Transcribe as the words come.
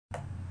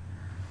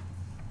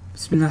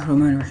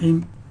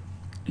Bismillahirrahmanirrahim.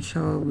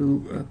 Inshallah,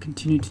 we'll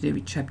continue today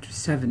with Chapter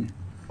 7.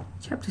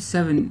 Chapter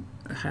 7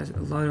 has a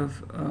lot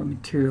of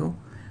material,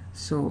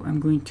 so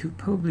I'm going to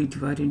probably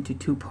divide it into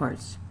two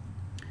parts.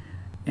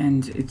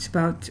 And it's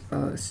about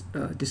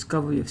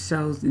discovery of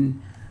cells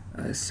and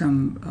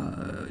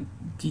some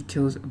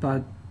details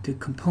about the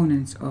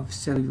components of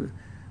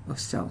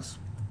cells.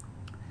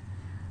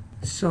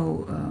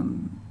 So,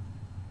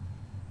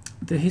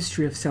 the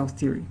history of cell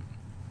theory.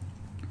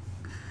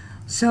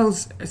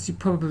 Cells, as you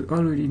probably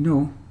already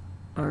know,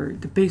 are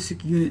the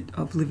basic unit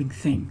of living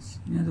things.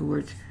 In other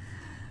words,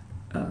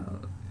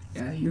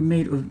 you're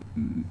made of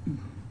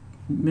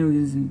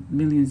millions and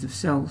millions of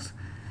cells,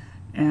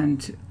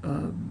 and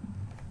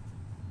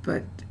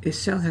but a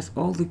cell has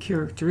all the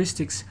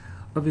characteristics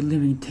of a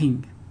living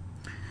thing.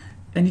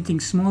 Anything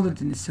smaller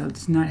than a cell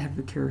does not have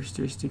the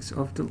characteristics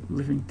of the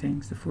living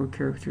things, the four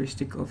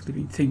characteristics of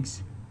living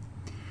things.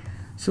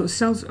 So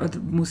cells are the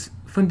most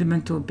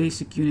fundamental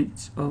basic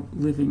units of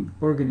living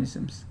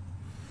organisms.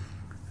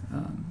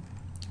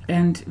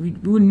 And we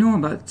wouldn't know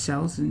about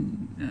cells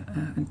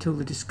until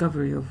the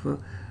discovery of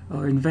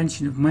or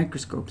invention of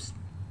microscopes.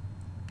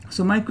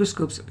 So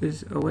microscopes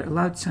is what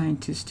allowed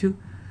scientists to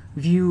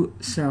view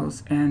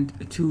cells and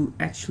to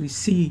actually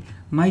see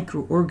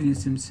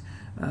microorganisms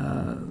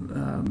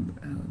under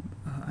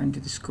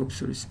the scope,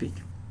 so to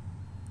speak.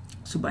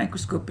 So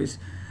microscope is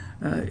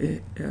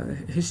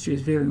history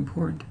is very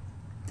important.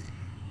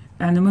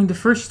 And among the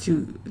first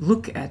to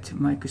look at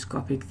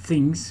microscopic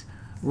things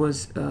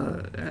was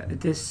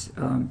this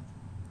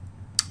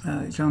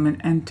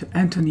gentleman,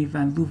 Anthony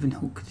van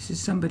Leeuwenhoek. This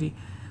is somebody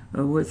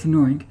worth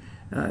knowing,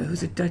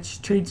 who's a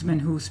Dutch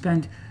tradesman who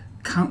spent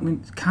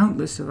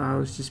countless of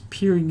hours just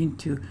peering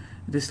into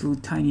this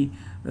little tiny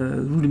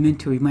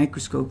rudimentary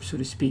microscope, so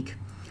to speak.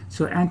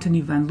 So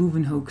Anthony van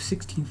Leeuwenhoek,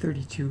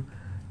 1632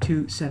 to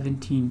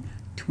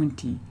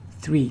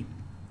 1723.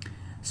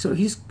 So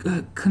he's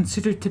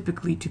considered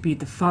typically to be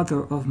the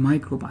father of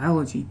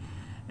microbiology,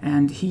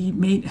 and he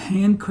made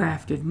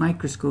handcrafted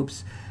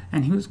microscopes,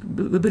 and he was a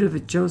little bit of a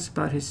jealous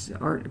about his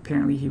art.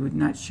 Apparently he would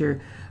not share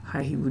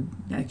how he would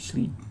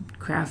actually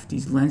craft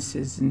these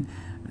lenses, and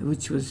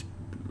which was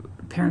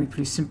apparently a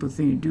pretty simple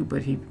thing to do,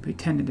 but he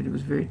pretended that it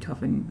was very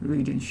tough and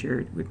really didn't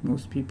share it with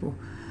most people,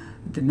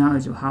 the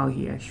knowledge of how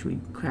he actually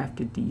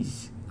crafted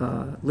these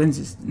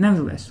lenses.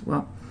 Nevertheless,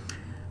 well,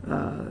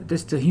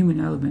 that's the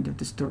human element of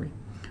the story.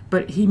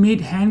 But he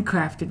made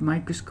handcrafted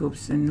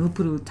microscopes, and he'll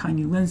put little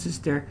tiny lenses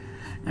there,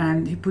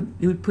 and he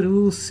would put a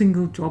little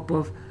single drop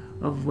of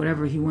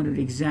whatever he wanted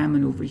to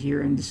examine over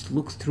here and just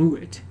look through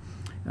it.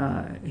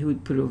 He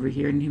would put it over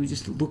here, and he would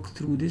just look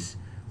through this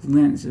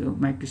lens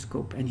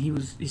microscope, and he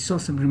saw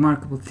some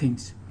remarkable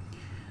things.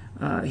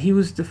 He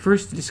was the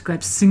first to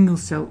describe single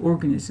cell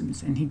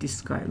organisms, and he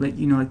described like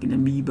an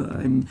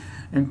amoeba and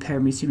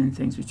paramecium and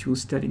things, which we'll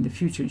study in the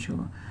future,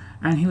 inshallah.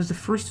 And he was the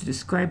first to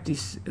describe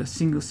these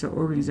single cell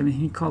organisms, and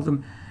he called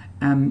them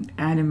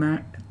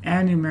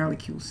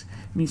animalcules.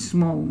 It means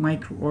small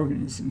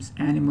microorganisms.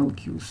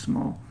 Animalcules,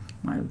 small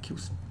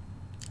molecules,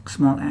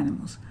 small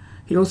animals.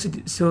 He also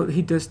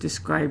he does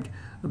describe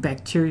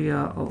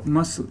bacteria, or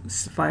muscle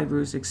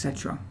fibers,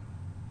 etc.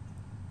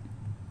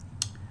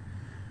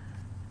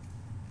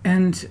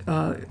 And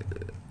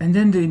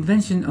then the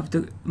invention of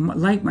the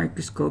light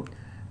microscope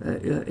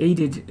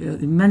aided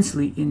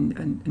immensely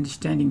in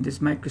understanding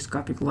this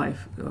microscopic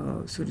life,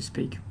 so to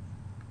speak.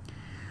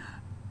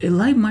 A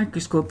light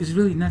microscope is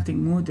really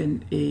nothing more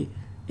than a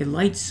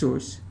light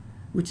source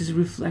which is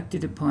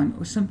reflected upon,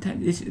 or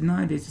sometimes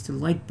nowadays it's a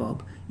light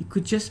bulb. It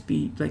could just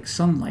be like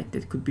sunlight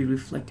that could be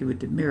reflected with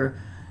the mirror.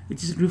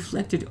 It is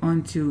reflected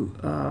onto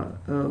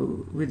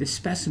where the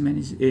specimen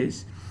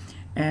is,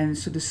 and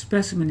so the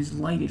specimen is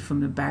lighted from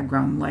the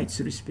background light,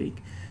 so to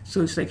speak.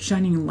 So it's like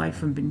shining a light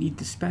from beneath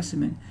the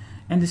specimen,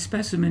 and the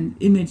specimen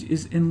image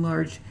is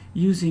enlarged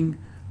using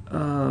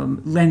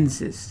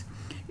lenses.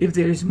 If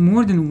there is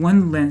more than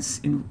one lens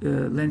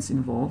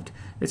involved,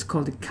 it's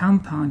called a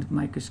compound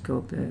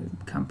microscope.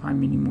 Compound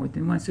meaning more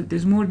than one. So if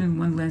there's more than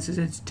one lens, as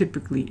it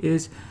typically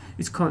is,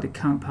 it's called a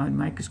compound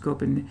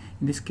microscope, and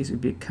in this case it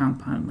would be a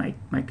compound light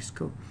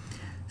microscope.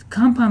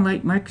 Compound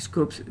light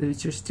microscopes,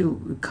 which are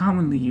still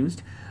commonly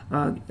used,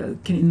 can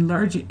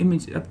enlarge an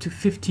image up to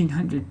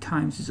 1,500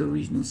 times its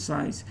original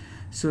size.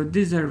 So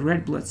these are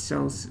red blood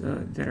cells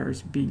that are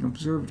being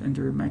observed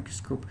under a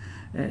microscope.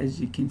 As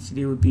you can see,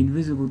 they would be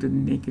invisible to the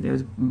naked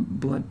as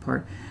blood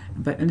part,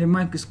 but under a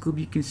microscope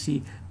you can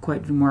see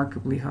quite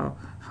remarkably how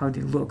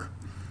they look.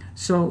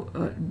 So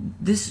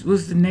this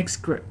was the next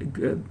great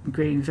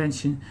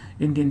invention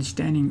in the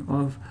understanding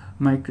of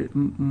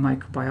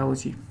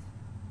microbiology.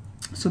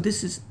 So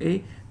this is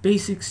a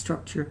basic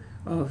structure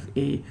of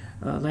a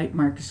light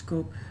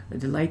microscope.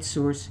 The light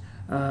source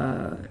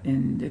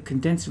and the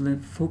condenser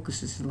lens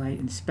focuses the light,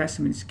 and the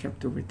specimen is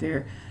kept over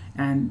there,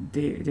 and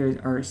there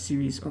are a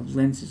series of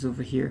lenses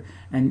over here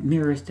and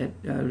mirrors that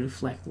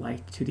reflect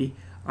light to the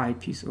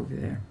eyepiece over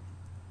there.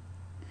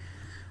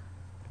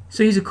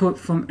 So here's a quote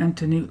from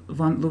Anthony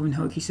van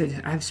Leeuwenhoek. He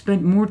said, "I've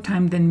spent more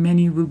time than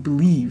many will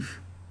believe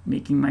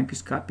making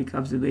microscopic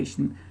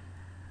observation,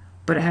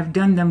 but I have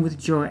done them with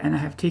joy, and I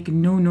have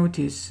taken no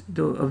notice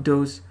of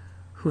those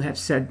who have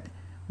said,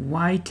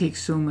 "Why take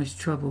so much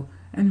trouble,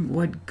 and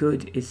what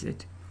good is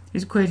it?"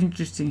 It's quite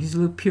interesting. He's a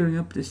little peering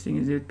up this thing,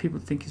 and people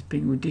think he's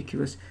being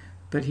ridiculous,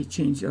 but he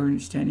changed our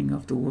understanding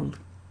of the world.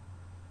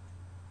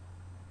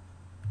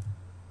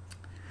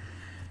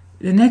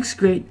 The next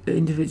great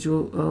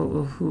individual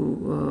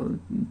who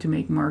to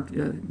make mark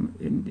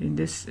in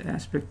this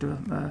aspect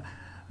of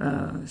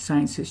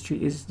science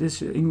history is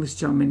this English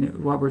gentleman,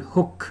 Robert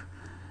Hooke.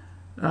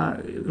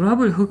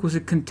 Robert Hooke was a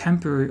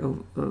contemporary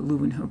of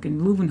Leeuwenhoek,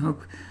 and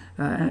Leeuwenhoek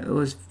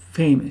was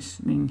famous.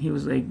 I mean, he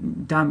was like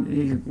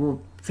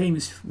world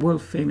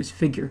famous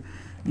figure.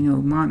 You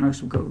know,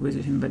 monarchs would go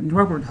visit him, but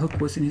Robert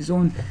Hooke was in his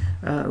own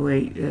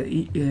way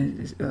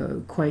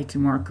quite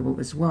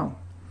remarkable as well.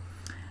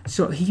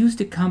 So he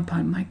used a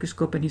compound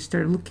microscope, and he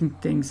started looking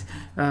things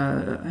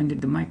under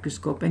the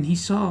microscope, and he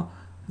saw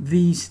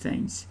these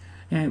things.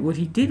 And what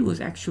he did was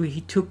actually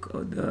he took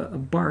a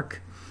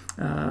bark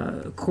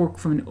cork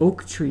from an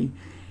oak tree,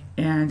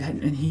 and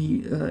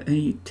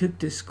he took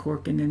this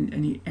cork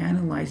and he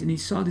analyzed, and he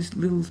saw these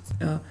little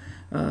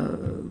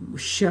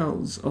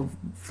shells of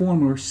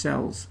former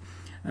cells.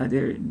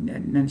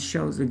 And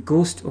shells, a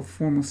ghost of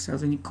former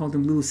cells, and he called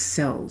them little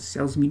cells.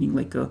 Cells meaning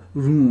like a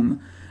room,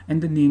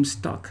 and the name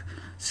stuck.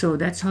 So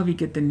that's how we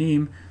get the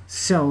name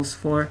cells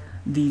for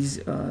these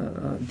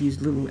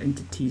little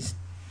entities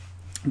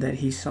that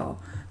he saw.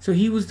 So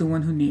he was the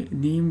one who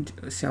named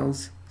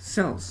cells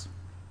cells.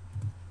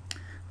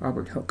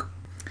 Robert Hooke.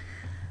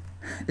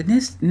 The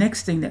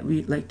next thing that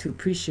we like to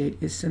appreciate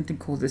is something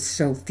called the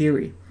cell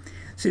theory.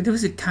 So there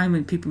was a time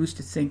when people used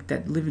to think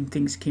that living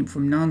things came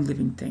from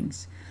non-living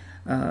things.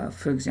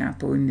 For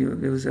example,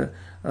 there was a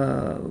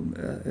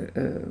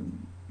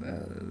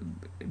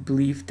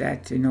belief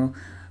that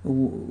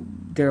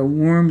there are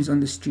worms on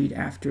the street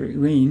after it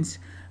rains,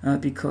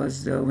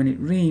 because when it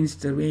rains,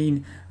 the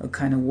rain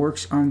kind of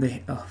works on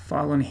the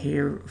fallen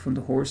hair from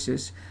the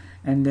horses,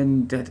 and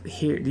then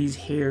these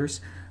hairs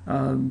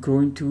grow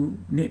into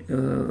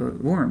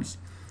worms.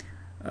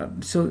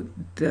 So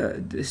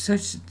the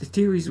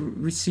theories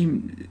which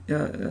seem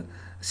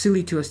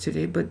silly to us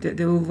today, but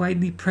they were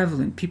widely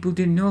prevalent. People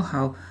didn't know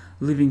how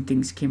living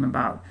things came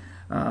about.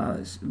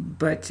 And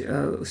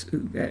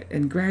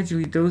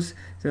gradually those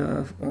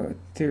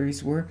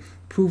theories were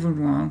proven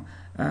wrong,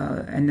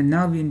 and then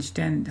now we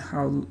understand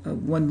how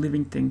one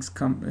living thing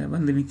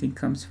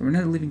comes from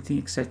another living thing,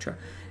 etc.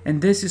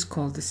 And this is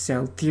called the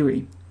cell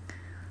theory.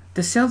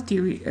 The cell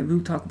theory,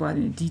 we'll talk about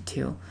in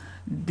detail.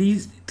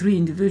 These three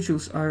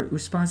individuals are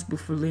responsible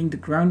for laying the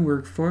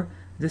groundwork for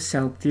the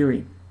cell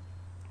theory.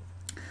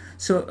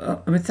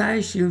 So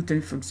Matthias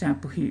Schilden, for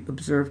example, he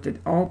observed that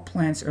all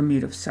plants are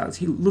made of cells.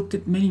 He looked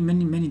at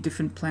many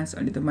different plants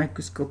under the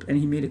microscope, and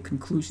he made a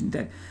conclusion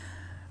that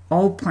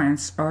all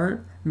plants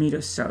are made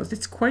of cells.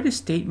 That's quite a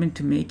statement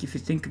to make if you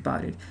think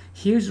about it.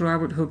 Here's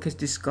Robert Hooke has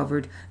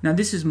discovered, now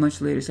this is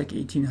much later, it's like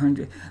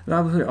 1800.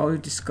 Robert Hooke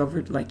already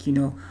discovered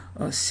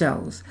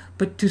cells.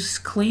 But to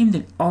claim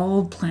that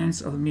all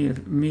plants are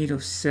made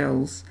of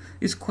cells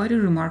is quite a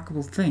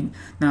remarkable thing.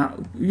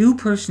 Now, you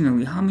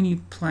personally, how many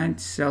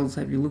plant cells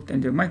have you looked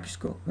under a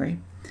microscope, right?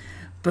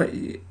 But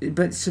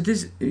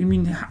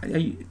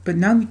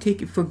now we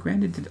take it for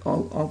granted that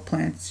all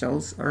plant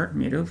cells are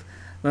made of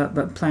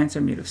but plants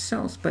are made of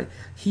cells. But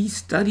he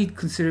studied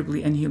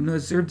considerably, and he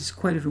observed this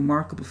quite a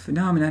remarkable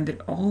phenomenon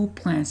that all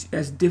plants,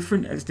 as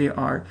different as they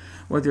are,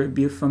 whether it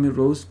be from a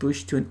rose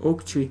bush to an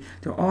oak tree,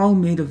 they're all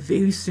made of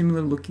very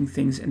similar looking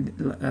things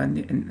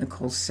and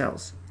called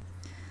cells.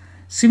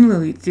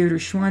 Similarly, Theodor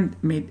Schwann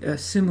made a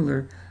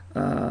similar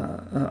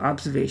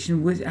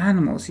observation with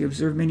animals. He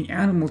observed many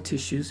animal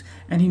tissues,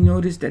 and he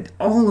noticed that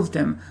all of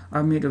them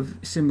are made of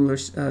similar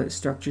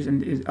structures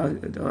and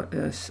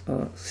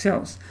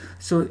cells.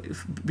 So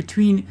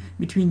between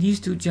these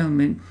two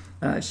gentlemen,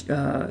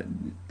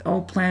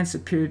 all plants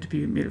appear to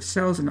be made of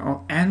cells, and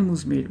all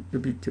animals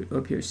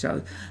appear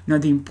cells. Now,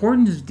 the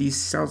importance of these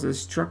cells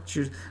as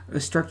a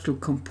structural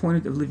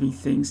component of living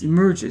things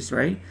emerges,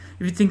 right?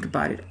 If you think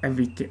about it,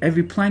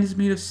 every plant is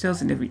made of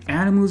cells, and every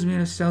animal is made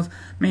of cells.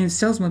 Man,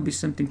 cells must be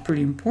something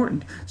pretty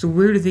important. So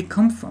where do they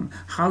come from?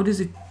 How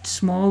does a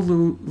small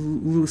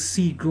little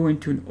seed grow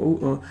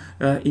into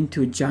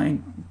a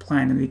giant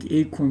plant, and the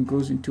acorn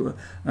grows into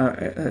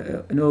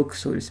an oak,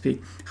 so to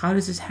speak? How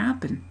does this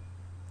happen?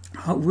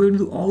 Where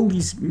do all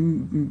these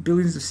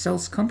billions of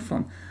cells come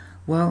from?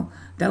 Well,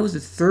 that was the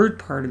third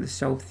part of the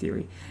cell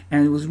theory,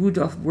 and it was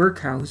Rudolf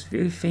Virchow, who's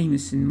very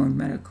famous in the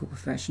medical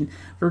profession.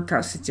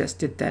 Virchow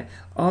suggested that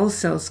all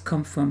cells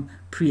come from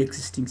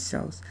pre-existing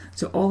cells.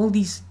 So all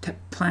these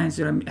plants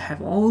that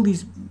have all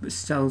these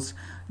cells,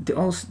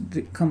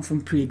 they come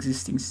from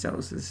pre-existing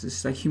cells. This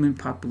is like human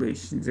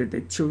populations, that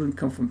the children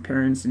come from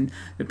parents, and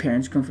the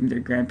parents come from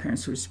their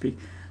grandparents, so to speak.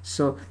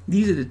 So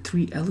these are the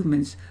three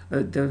elements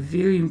that are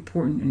very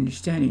important in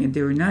understanding, and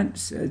they were not,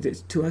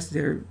 to us,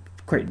 they're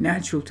quite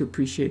natural to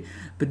appreciate,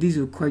 but these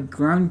are quite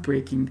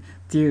groundbreaking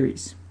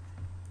theories.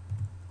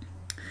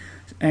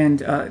 And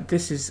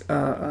this is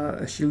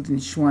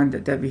Shildon Schwann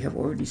that we have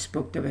already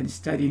spoke of, and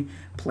studying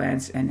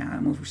plants and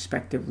animals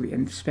respectively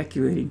and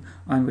speculating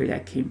on where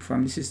that came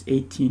from. This is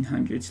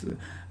 1800s,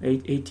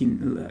 late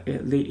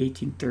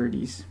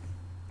 1830s.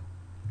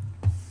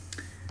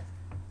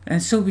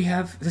 And so we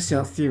have the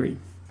cell theory.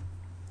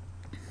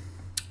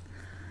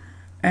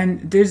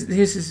 And this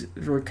is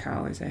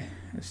Rorcal, as I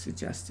have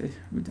suggested,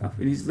 Rudolph,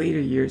 in his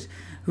later years,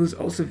 who's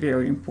also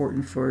very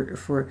important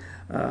for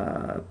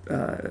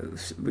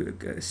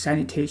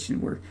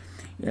sanitation work.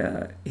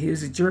 He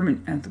is a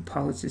German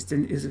anthropologist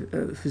and is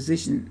a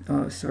physician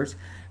sorts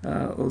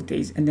old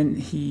days, and then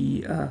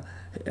he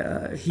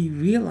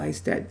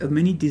realized that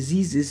many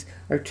diseases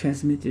are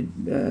transmitted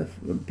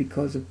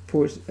because of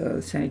poor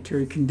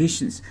sanitary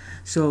conditions.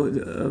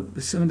 So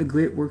some of the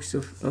great works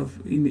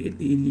of in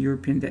the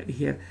European that we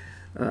have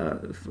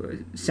for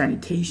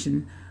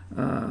sanitation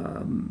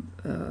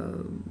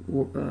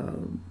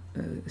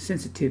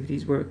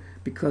sensitivities were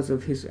because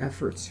of his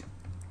efforts.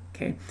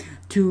 Okay,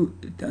 to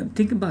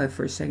think about it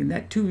for a second,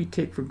 that too we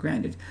take for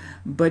granted,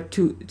 but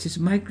to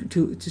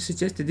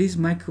suggest that these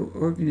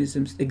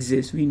microorganisms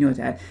exist, we know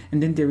that,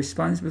 and then they're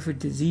responsible for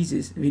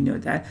diseases, we know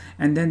that,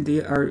 and then they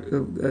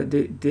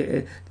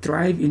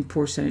thrive in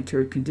poor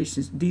sanitary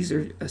conditions. These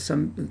are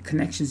some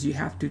connections you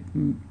have to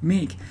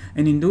make,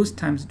 and in those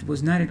times it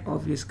was not an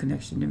obvious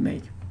connection to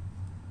make.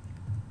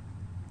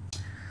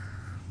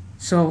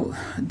 So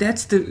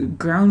that's the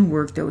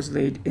groundwork that was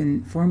laid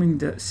in forming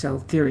the cell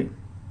theory.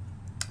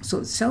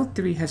 So cell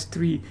theory has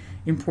three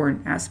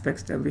important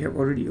aspects that we have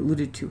already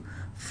alluded to.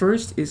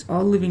 First is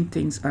all living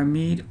things are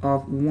made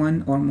of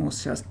one or more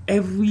cells.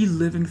 Every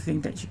living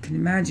thing that you can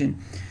imagine.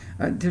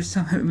 There's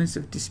some elements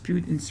of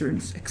dispute in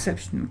certain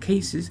exceptional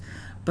cases,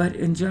 but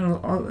in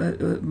general,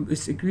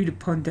 it's agreed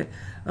upon that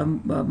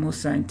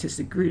most scientists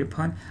agree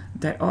upon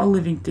that all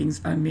living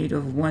things are made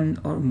of one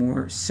or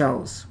more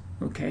cells.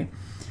 Okay.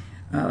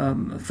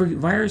 For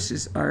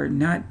viruses are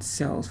not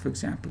cells, for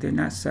example. They're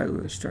not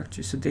cellular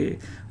structures. So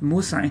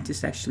most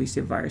scientists actually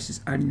say viruses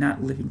are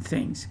not living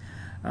things.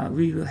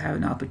 We will have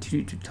an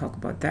opportunity to talk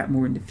about that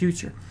more in the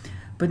future.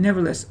 But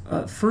nevertheless,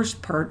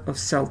 first part of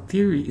cell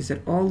theory is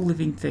that all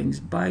living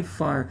things by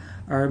far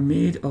are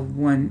made of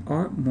one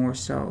or more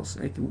cells.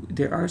 Like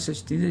there are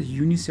such things as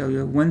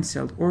unicellular,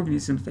 one-celled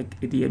organisms like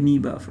the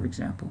amoeba, for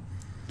example.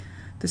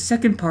 The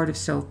second part of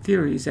cell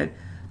theory is that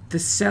the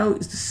cell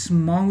is the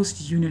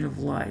smallest unit of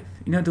life.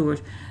 In other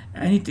words,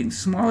 anything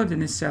smaller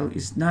than a cell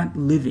is not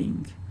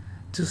living.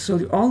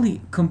 So all the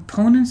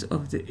components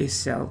of a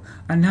cell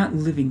are not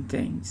living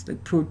things,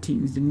 like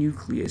proteins, the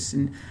nucleus,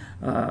 and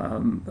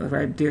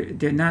right,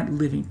 they're not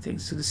living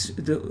things. So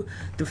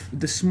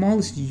the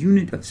smallest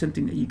unit of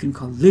something that you can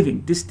call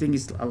living, this thing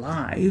is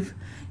alive,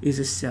 is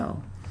a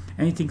cell.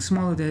 Anything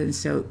smaller than a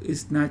cell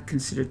is not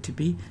considered to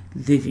be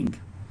living.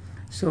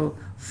 So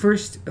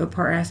first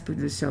part aspect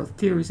of the cell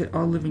theory is that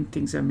all living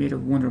things are made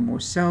of one or more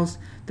cells.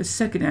 The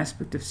second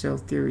aspect of cell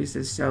theory is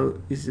that cell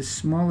is the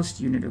smallest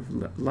unit of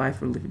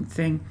life or living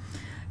thing.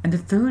 And the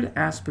third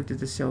aspect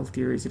of the cell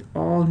theory is that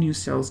all new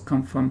cells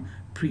come from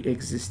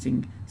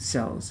pre-existing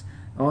cells.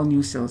 All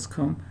new cells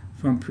come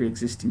from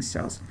pre-existing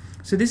cells.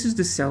 So this is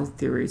the cell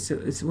theory. So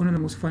it's one of the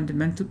most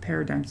fundamental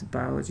paradigms of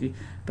biology,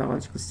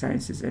 biological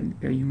sciences, and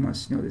you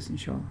must know this,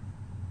 inshallah.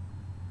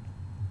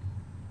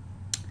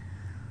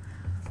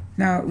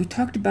 Now, we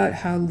talked about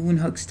how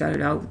Leeuwenhoek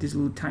started out with this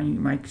little tiny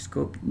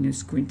microscope,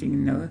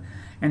 squinting,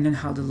 and then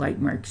how the light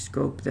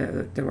microscope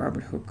that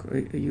Robert Hooke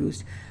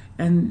used.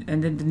 And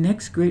then the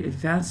next great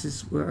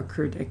advances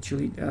occurred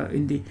actually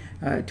in the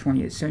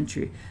 20th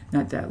century,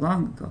 not that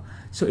long ago.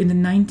 So in the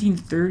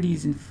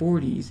 1930s and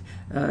 40s,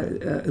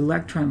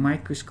 electron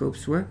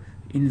microscopes were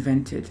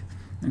invented.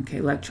 Okay,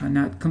 electron.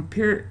 Now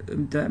compare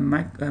the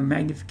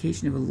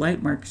magnification of a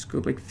light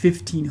microscope, like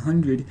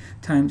 1,500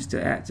 times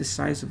the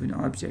size of an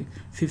object,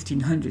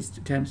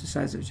 1,500 times the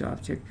size of the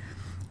object,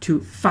 to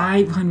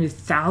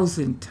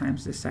 500,000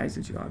 times the size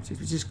of the object,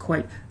 which is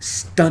quite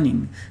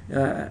stunning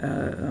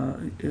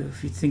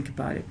if you think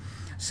about it.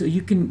 So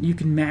you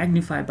can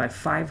magnify by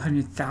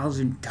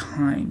 500,000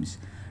 times.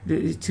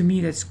 To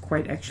me, that's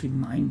quite actually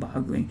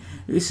mind-boggling.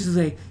 This is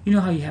like, you know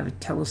how you have a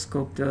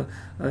telescope, the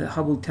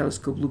Hubble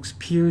telescope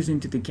peers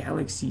into the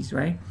galaxies,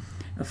 right?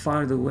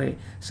 Farther away.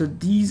 So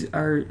these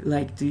are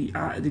like the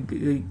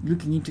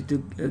looking into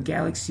the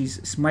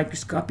galaxies,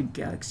 microscopic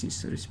galaxies,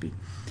 so to speak.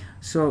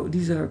 So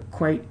these are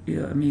quite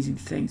amazing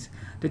things.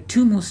 The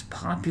two most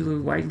popular,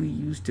 widely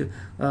used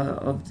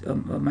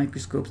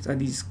microscopes are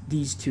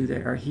these two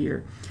that are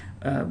here.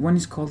 One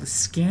is called the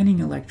scanning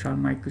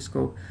electron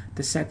microscope.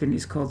 The second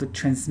is called the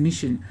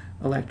transmission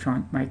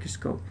electron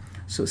microscope.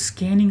 So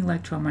scanning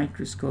electron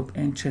microscope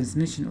and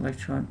transmission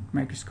electron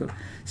microscope.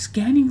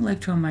 Scanning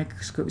electron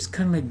microscope is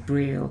kind of like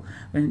Braille.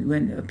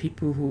 When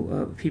people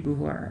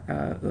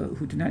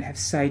who do not have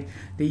sight,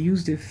 they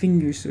use their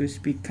fingers, so to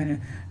speak,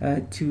 kind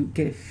of to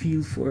get a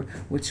feel for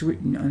what's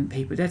written on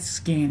paper. That's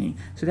scanning.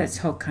 So that's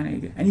how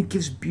and it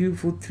gives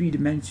beautiful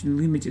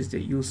three-dimensional images that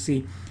you'll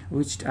see,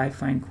 which I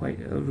find quite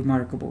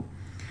remarkable.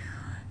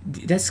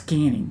 That's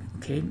scanning,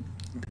 okay?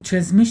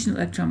 Transmission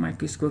electron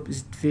microscope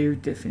is very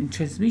different. In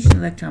transmission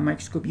electron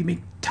microscope, you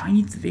make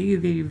tiny,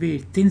 very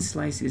thin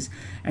slices,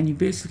 and you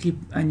basically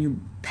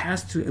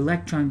pass through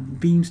electron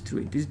beams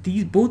through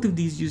it. Both of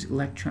these use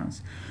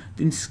electrons.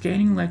 In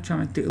scanning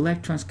electron, the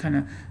electrons kind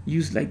of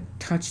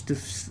touch the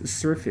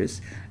surface,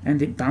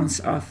 and they bounce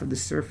off of the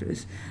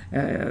surface,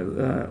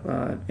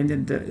 and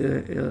then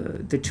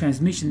the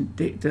transmission,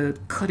 the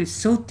cut is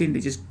so thin they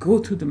just go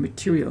through the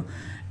material,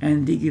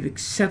 and they give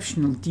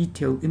exceptional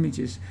detailed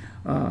images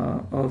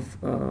of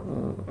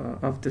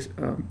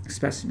the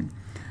specimen.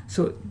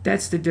 So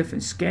that's the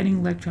difference: scanning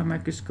electron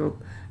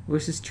microscope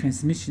versus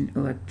transmission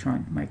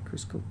electron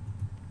microscope.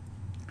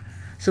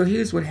 So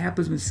here's what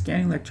happens with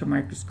scanning electron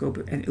microscope.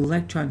 An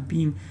electron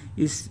beam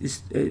is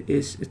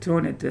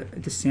thrown at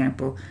the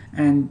sample,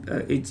 and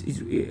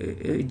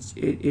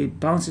it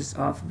bounces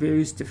off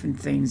various different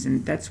things,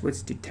 and that's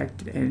what's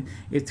detected, and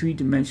a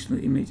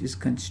three-dimensional image is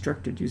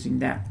constructed using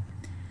that.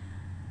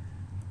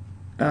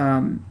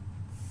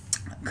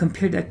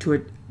 Compare that to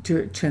a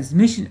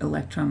transmission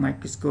electron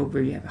microscope,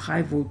 where you have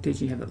high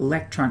voltage, you have an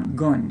electron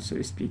gun, so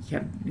to speak. You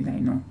have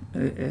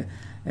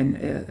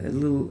a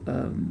little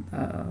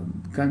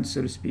gun,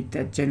 so to speak,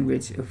 that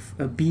generates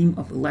a beam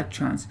of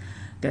electrons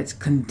that's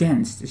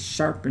condensed, is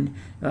sharpened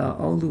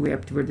all the way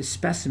up to where the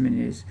specimen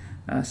is.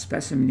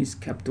 Specimen is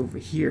kept over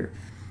here,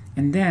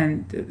 and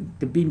then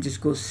the beam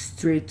just goes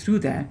straight through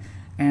that.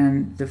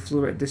 And the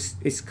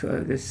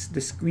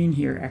screen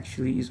here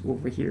actually is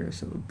over here,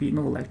 so a beam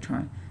of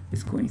electron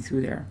is going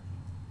through there.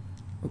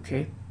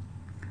 Okay,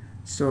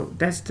 so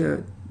that's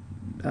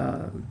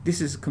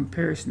this is a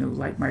comparison of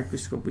light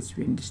microscope, which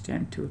we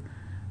understand, to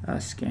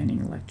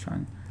scanning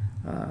electron.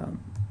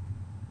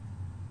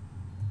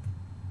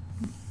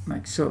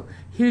 So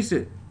here's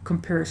a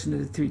comparison of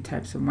the three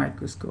types of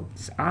microscope.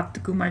 This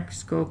optical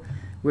microscope,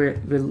 where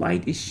the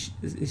light is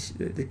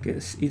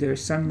either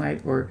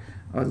sunlight or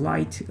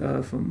light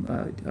from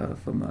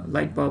a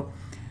light bulb,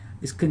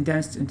 is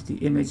condensed into the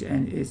image,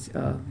 and it's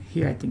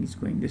here. I think it's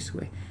going this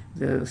way.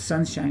 The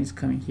sunshine is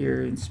coming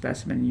here in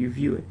specimen, and you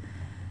view it.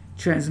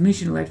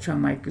 Transmission electron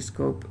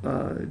microscope,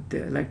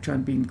 the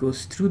electron beam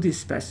goes through this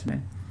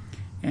specimen,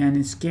 and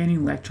in scanning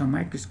electron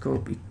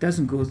microscope, it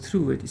doesn't go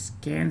through it. It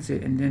scans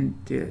it, and then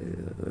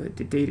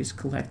the data is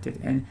collected,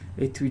 and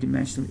a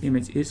three-dimensional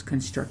image is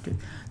constructed.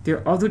 There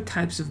are other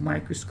types of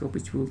microscope,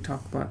 which we'll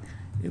talk about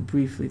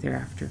briefly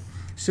thereafter.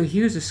 So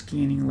here's a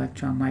scanning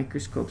electron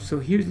microscope. So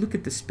here, look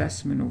at the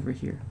specimen over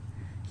here.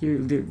 Here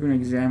they're going to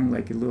examine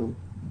like a little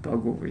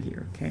bug over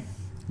here. Okay,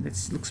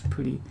 that looks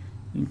pretty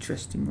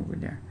interesting over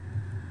there.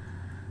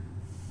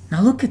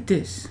 Now look at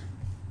this.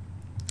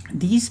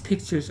 These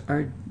pictures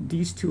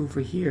these two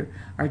over here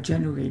are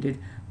generated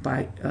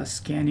by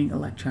scanning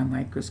electron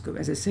microscope.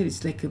 As I said,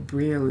 it's like a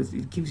braille.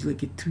 It gives you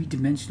like a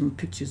three-dimensional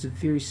pictures of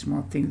very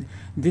small things.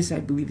 This, I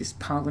believe, is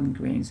pollen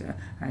grains.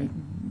 I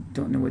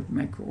don't know what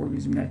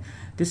microorganism that.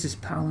 This is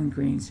pollen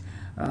grains,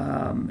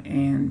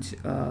 and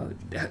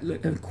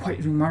quite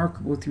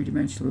remarkable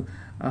three-dimensional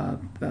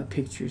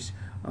pictures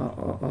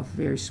of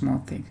very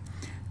small things.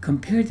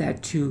 Compare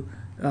that to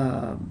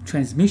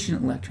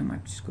transmission electron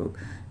microscope.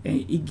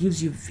 It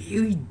gives you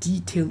very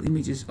detailed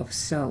images of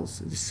cells,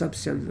 the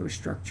subcellular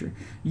structure.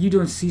 You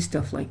don't see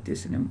stuff like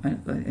this in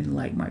a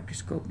light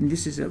microscope. And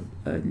this is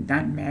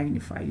not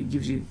magnified. It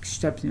gives you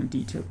exceptional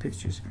detailed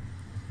pictures.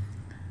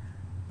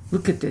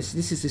 Look at this.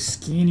 This is a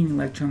scanning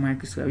electron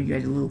microscope. You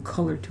add a little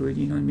color to it,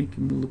 make it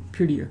look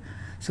prettier.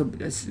 So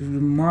that's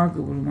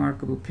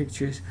remarkable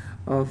pictures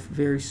of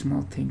very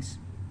small things.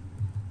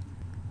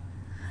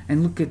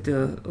 And look at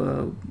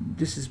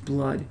this is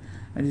blood.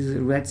 And these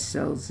are red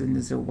cells, and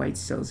these are white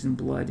cells in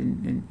blood,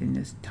 in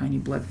this tiny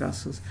blood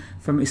vessels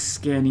from a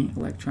scanning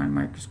electron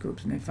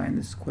microscopes. And I find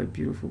this quite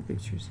beautiful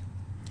pictures.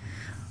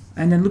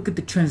 And then look at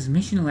the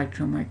transmission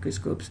electron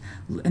microscopes.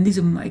 And these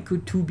are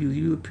microtubules.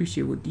 You'll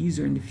appreciate what these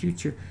are in the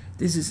future.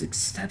 This is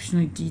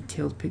exceptionally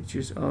detailed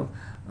pictures of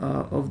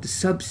the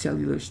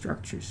subcellular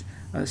structures,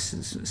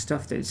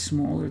 stuff that is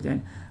smaller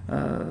than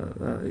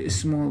a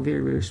small,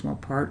 very small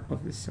part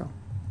of the cell.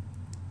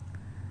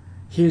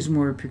 Here's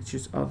more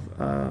pictures of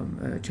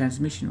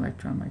transmission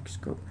electron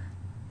microscope.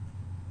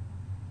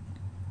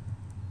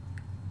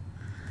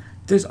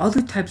 There's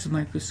other types of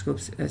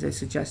microscopes, as I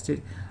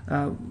suggested.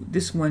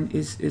 This one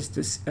is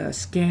this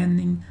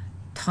scanning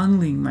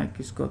tunneling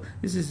microscope.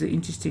 This is the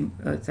interesting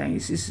thing.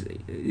 This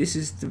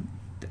is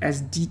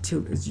as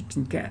detailed as you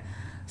can get.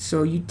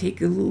 So you take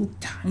a little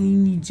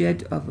tiny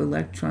jet of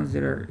electrons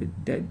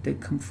that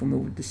come from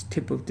over this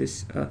tip of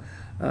this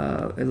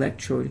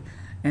electrode,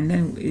 and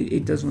then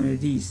it does one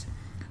of these.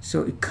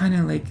 So it kind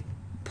of like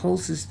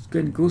pulses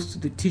and goes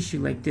through the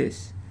tissue like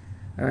this,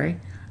 all right?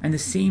 And the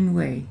same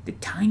way, the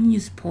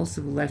tiniest pulse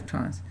of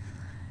electrons,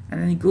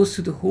 and then it goes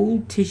through the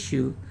whole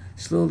tissue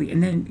slowly,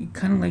 and then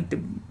kind of like the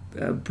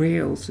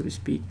braille, so to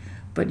speak,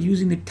 but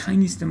using the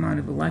tiniest amount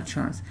of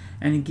electrons,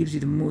 and it gives you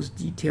the most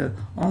detail,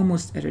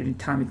 almost at an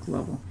atomic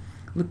level.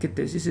 Look at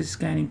this. This is a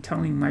scanning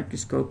tunneling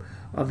microscope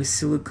of a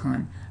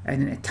silicon at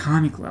an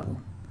atomic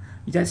level.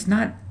 That's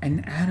not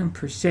an atom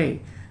per se.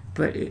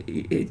 but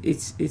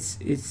it's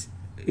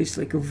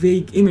like a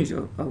vague image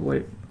of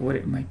what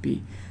it might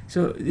be.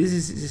 So this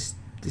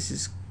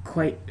is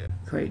quite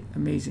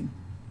amazing.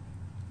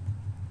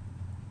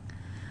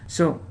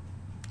 So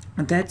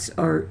that's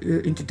our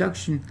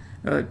introduction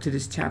to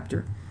this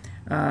chapter.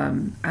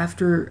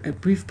 After a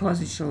brief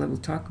pause, inshallah, we'll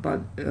talk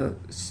about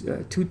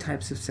two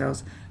types of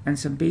cells and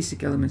some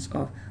basic elements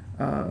of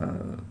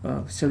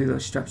cellular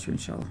structure,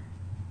 inshallah.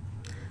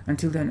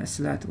 Until then,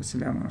 as-salatu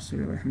wa-salamu ala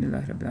rasulillah,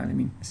 walhamdulillahi rabbil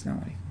alameen.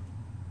 Assalamu alaikum.